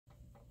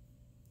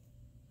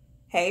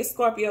Hey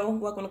Scorpio,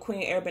 welcome to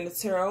Queen Airbender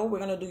Tarot. We're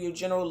going to do your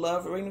general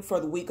love reading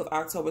for the week of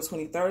October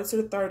 23rd to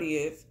the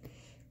 30th.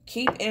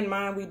 Keep in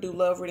mind we do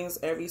love readings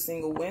every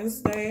single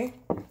Wednesday,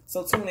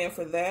 so tune in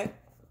for that.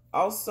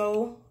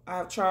 Also, I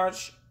have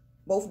charged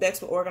both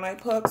decks with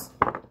Organite Pucks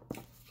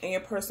and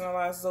your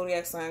personalized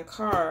zodiac sign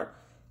card.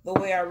 The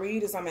way I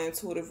read is I'm an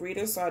intuitive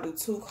reader, so I do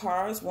two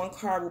cards. One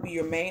card will be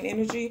your main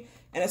energy,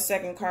 and a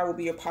second card will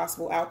be your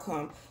possible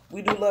outcome.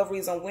 We do love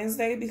reads on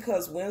Wednesday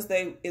because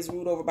Wednesday is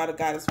ruled over by the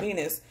goddess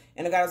Venus,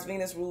 and the goddess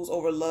Venus rules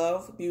over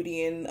love,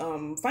 beauty,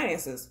 and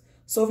finances.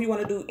 So if you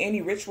want to do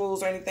any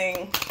rituals or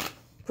anything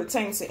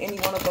pertaining to any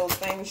one of those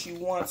things, you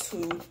want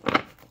to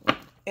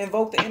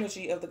invoke the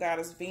energy of the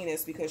goddess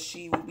Venus because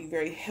she will be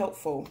very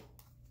helpful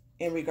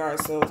in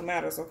regards to those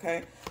matters,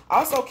 okay?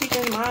 Also, keep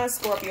in mind,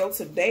 Scorpio,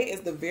 today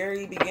is the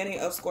very beginning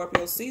of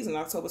Scorpio season,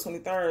 October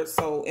 23rd.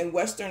 So in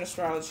Western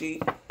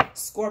astrology,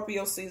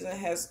 Scorpio season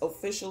has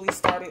officially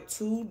started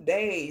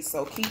today.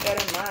 So keep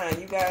that in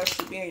mind. You guys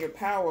should be in your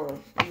power.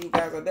 You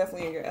guys are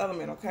definitely in your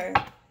element, okay?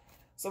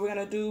 So we're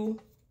going to do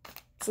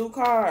two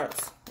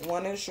cards.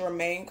 One is your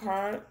main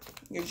card,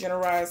 your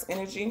generalized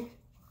energy,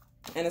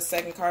 and the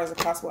second card is a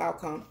possible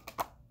outcome,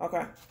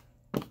 okay?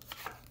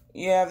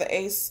 You have the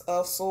Ace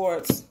of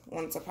Swords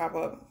wanted to pop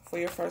up for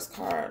your first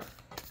card.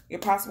 Your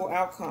possible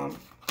outcome.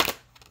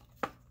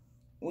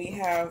 We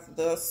have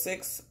the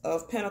Six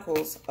of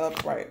Pentacles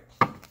upright.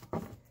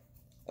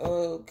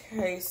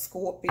 Okay,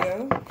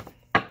 Scorpio.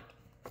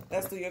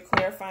 Let's do your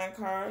clarifying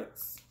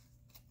cards.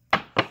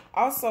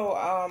 Also,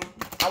 I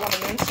want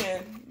to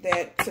mention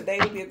that today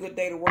would be a good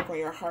day to work on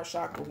your heart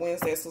chakra.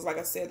 Wednesday, so like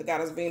I said, the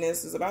goddess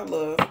Venus is about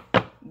love,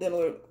 dealing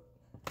with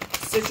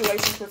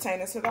situations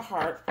pertaining to the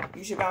heart.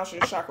 You should balance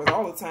your chakras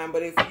all the time,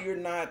 but if you're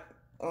not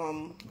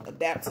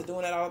adapt to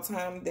doing that all the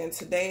time, then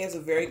today is a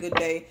very good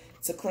day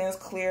to cleanse,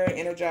 clear,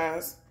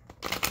 energize,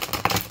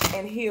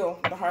 and heal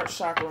the heart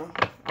chakra.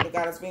 The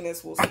goddess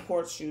Venus will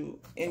support you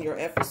in your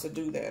efforts to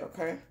do that,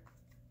 okay?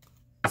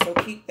 So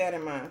keep that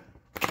in mind.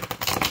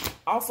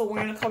 Also,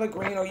 wearing the color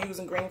green or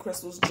using green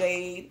crystals,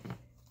 jade,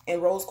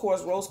 and rose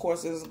quartz. Rose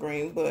quartz is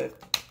green, but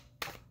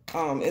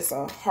it's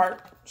a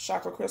heart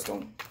chakra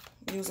crystal.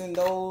 Using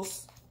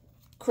those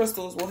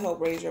crystals will help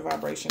raise your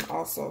vibration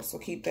also. So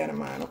keep that in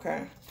mind,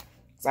 okay?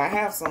 So I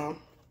have some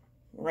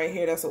right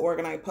here. That's an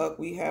Organite Puck.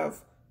 We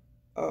have,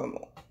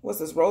 what's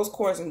this? Rose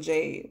quartz and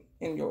jade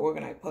in your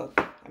Organite Puck.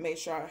 I made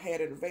sure I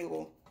had it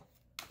available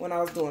when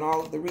I was doing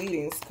all of the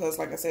readings because,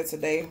 like I said,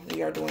 today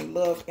we are doing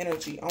love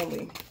energy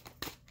only.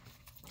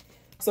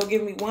 So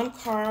give me one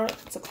card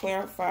to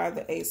clarify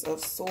the Ace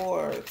of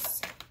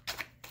Swords.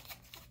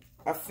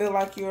 I feel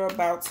like you're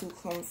about to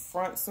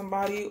confront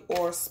somebody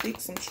or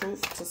speak some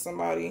truth to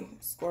somebody,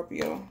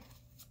 Scorpio.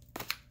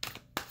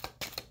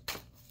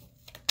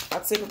 I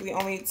typically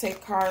only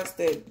take cards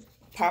that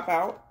pop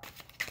out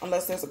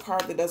unless there's a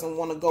card that doesn't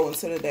want to go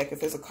into the deck. If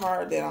there's a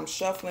card that I'm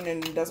shuffling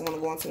and it doesn't want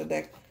to go into the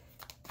deck,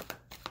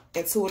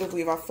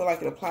 intuitively, if I feel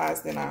like it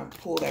applies, then I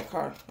pull that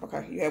card.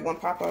 Okay, you had one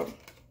pop up.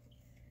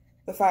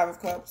 The Five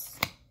of Cups.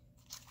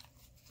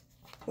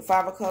 The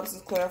Five of Cups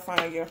is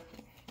clarifying your...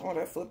 Oh,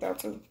 that flipped out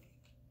too.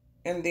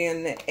 And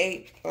then the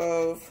Eight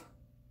of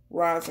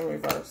Rods in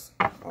reverse.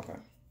 Okay.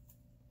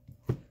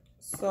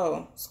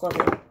 So,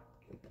 Scorpio,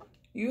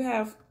 you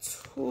have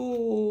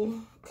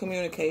two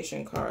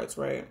communication cards,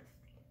 right?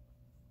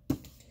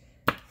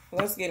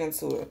 Let's get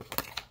into it.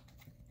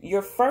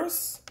 Your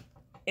first,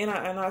 and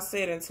I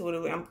say it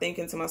intuitively, I'm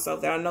thinking to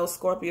myself that I know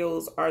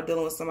Scorpios are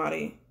dealing with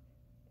somebody,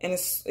 and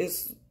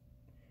it's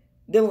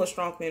dealing with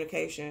strong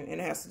communication, and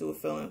it has to do with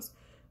feelings.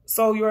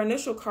 So your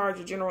initial card,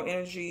 your general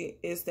energy,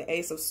 is the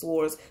Ace of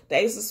Swords. The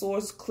Ace of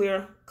Swords is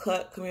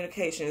clear-cut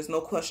communication. There's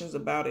no questions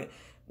about it.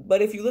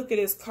 But if you look at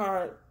this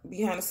card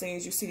behind the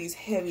scenes, you see these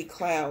heavy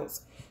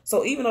clouds.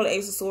 So even though the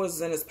Ace of Swords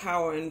is in its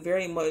power and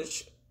very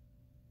much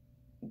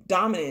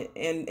dominant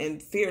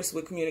and fierce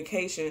with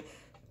communication,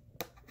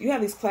 you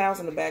have these clouds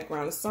in the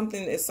background. It's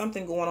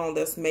something going on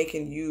that's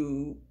making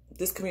you...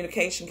 This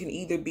communication can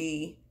either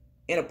be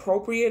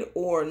inappropriate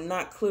or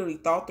not clearly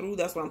thought through.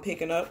 That's what I'm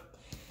picking up.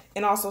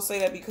 And also say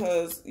that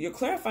because your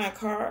clarifying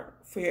card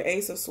for your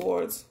Ace of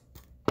Swords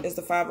is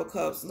the Five of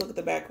Cups. Look at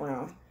the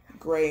background,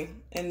 gray.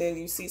 And then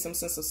you see some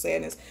sense of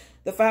sadness.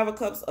 The Five of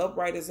Cups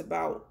upright is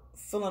about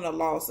feeling a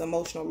loss,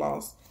 emotional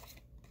loss.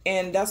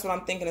 And that's what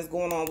I'm thinking is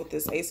going on with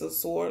this Ace of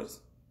Swords.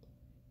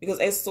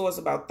 Because Ace of Swords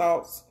is about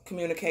thoughts,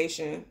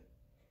 communication.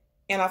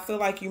 And I feel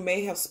like you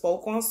may have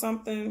spoke on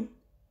something.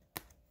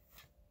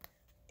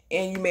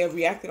 And you may have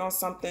reacted on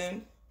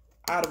something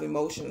out of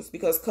emotions.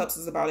 Because Cups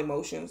is about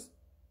emotions.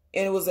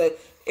 And it was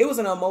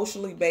an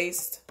emotionally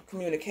based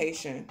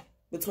communication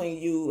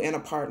between you and a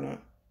partner,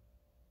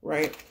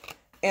 right?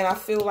 And I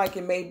feel like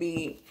it may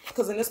be,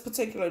 because in this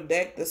particular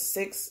deck, the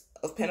Six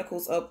of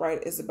Pentacles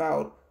upright is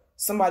about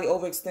somebody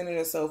overextending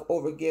themselves,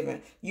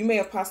 overgiving. You may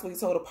have possibly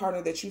told a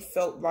partner that you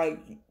felt like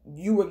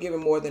you were giving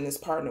more than this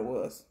partner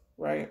was,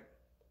 right?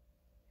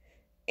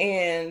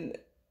 And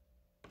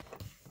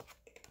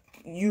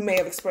you may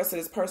have expressed to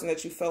this person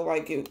that you felt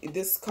like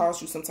this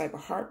caused you some type of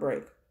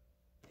heartbreak.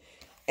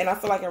 And I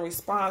feel like in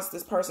response,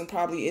 this person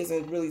probably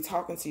isn't really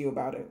talking to you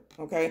about it,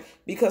 okay?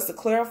 Because to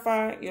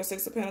clarify your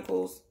Six of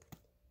Pentacles,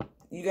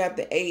 you got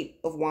the Eight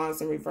of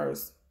Wands in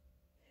reverse.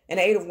 And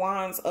the Eight of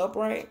Wands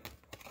upright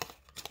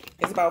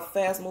is about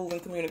fast-moving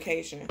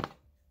communication,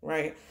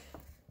 right?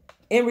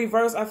 In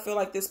reverse, I feel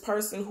like this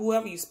person,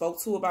 whoever you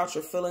spoke to about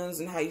your feelings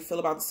and how you feel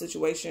about the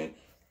situation,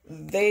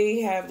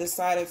 they have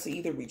decided to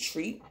either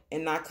retreat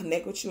and not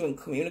connect with you and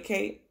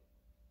communicate.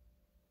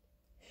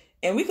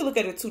 And we could look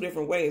at it two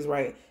different ways,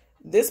 right?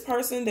 This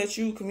person that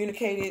you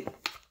communicated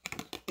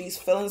these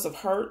feelings of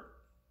hurt,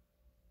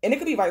 and it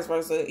could be vice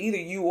versa, either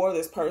you or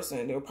this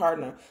person, their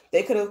partner,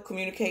 they could have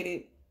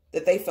communicated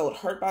that they felt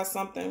hurt by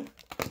something,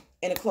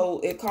 and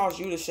it caused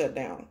you to shut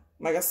down.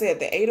 Like I said,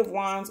 the Eight of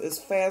Wands is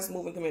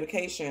fast-moving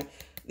communication.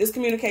 This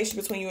communication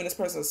between you and this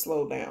person is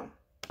slowed down.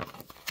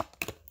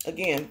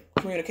 Again,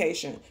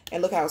 communication.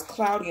 And look how it's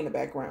cloudy in the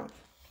background.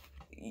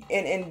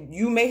 And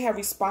you may have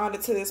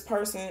responded to this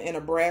person in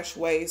a brash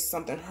way,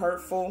 something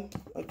hurtful.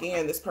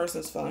 Again, this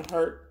person is feeling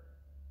hurt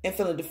and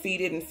feeling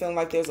defeated and feeling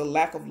like there's a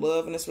lack of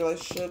love in this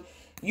relationship.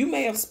 You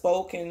may have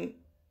spoken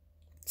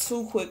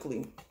too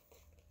quickly,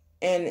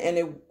 and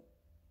it,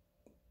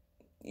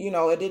 you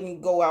know, it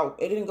didn't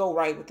go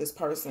right with this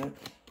person.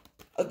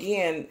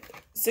 Again,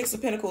 Six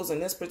of Pentacles in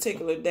this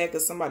particular deck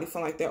is somebody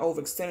feeling like they're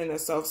overextending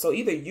themselves. So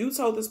either you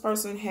told this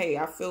person, hey,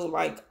 I feel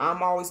like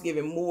I'm always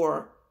giving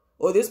more,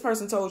 or this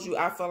person told you,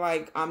 I feel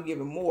like I'm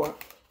giving more.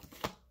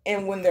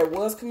 And when there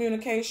was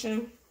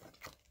communication,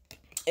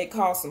 it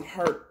caused some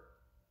hurt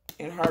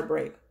and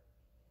heartbreak.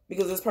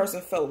 Because this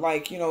person felt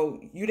like, you know,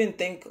 you didn't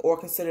think or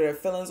consider their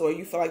feelings, or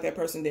you feel like that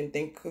person didn't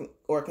think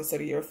or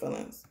consider your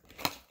feelings.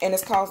 And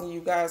it's causing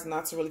you guys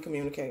not to really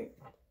communicate.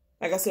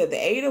 Like I said, the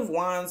Eight of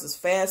Wands is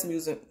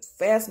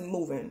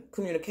fast-moving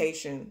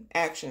communication,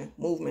 action,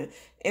 movement.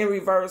 In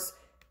reverse,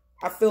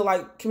 I feel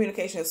like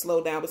communication has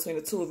slowed down between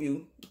the two of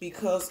you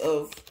because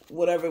of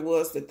whatever it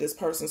was that this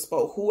person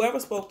spoke. Whoever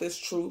spoke this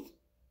truth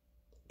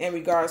in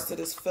regards to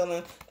this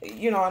feeling,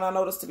 you know, and I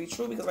know this to be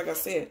true because, like I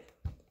said,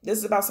 this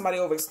is about somebody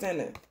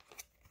overextending.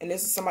 And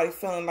this is somebody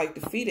feeling like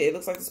defeated. It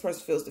looks like this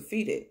person feels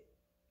defeated.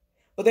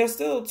 But there's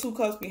still two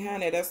cups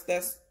behind it. That's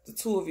the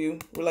two of you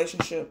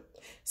relationship.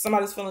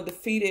 Somebody's feeling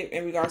defeated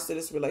in regards to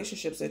this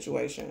relationship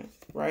situation,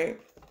 right?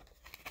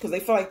 Because they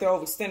feel like they're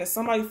overextended.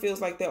 Somebody feels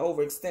like they're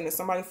overextended.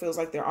 Somebody feels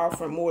like they're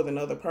offering more than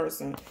the other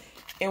person.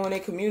 And when they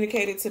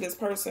communicated to this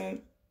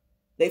person,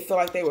 they feel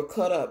like they were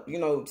cut up. You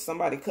know,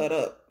 somebody cut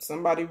up.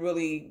 Somebody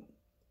really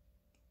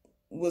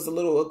was a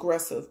little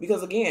aggressive.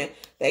 Because again,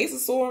 the Ace of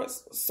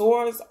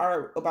Swords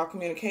are about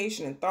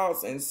communication and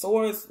thoughts. And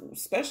swords,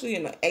 especially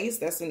in the Ace,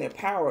 that's in their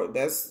power.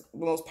 That's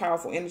the most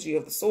powerful energy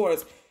of the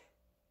swords.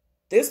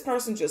 This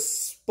person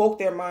just spoke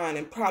their mind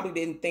and probably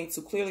didn't think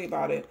too clearly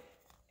about it.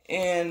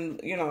 And,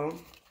 you know,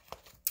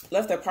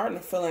 left their partner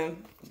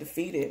feeling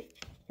defeated,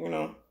 you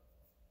know.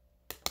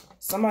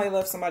 Somebody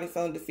left somebody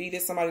feeling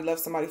defeated. Somebody left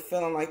somebody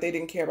feeling like they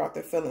didn't care about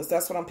their feelings.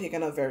 That's what I'm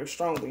picking up very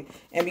strongly.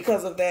 And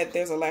because of that,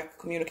 there's a lack of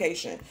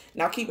communication.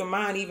 Now, keep in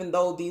mind, even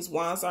though these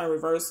wands are in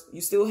reverse, you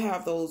still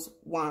have those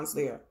wands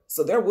there.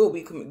 So there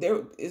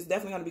is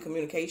definitely going to be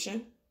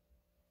communication.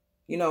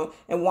 You know,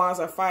 and wands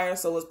are fire,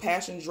 so it's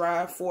passion,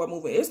 drive, forward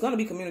movement. It's going to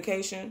be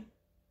communication.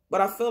 But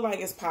I feel like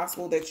it's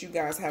possible that you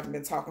guys haven't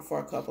been talking for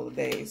a couple of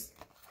days.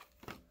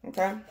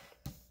 Okay?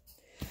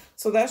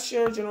 So that's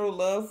your general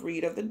love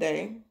read of the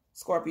day,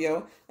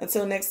 Scorpio.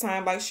 Until next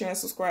time, like, share, and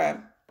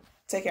subscribe.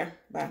 Take care.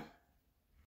 Bye.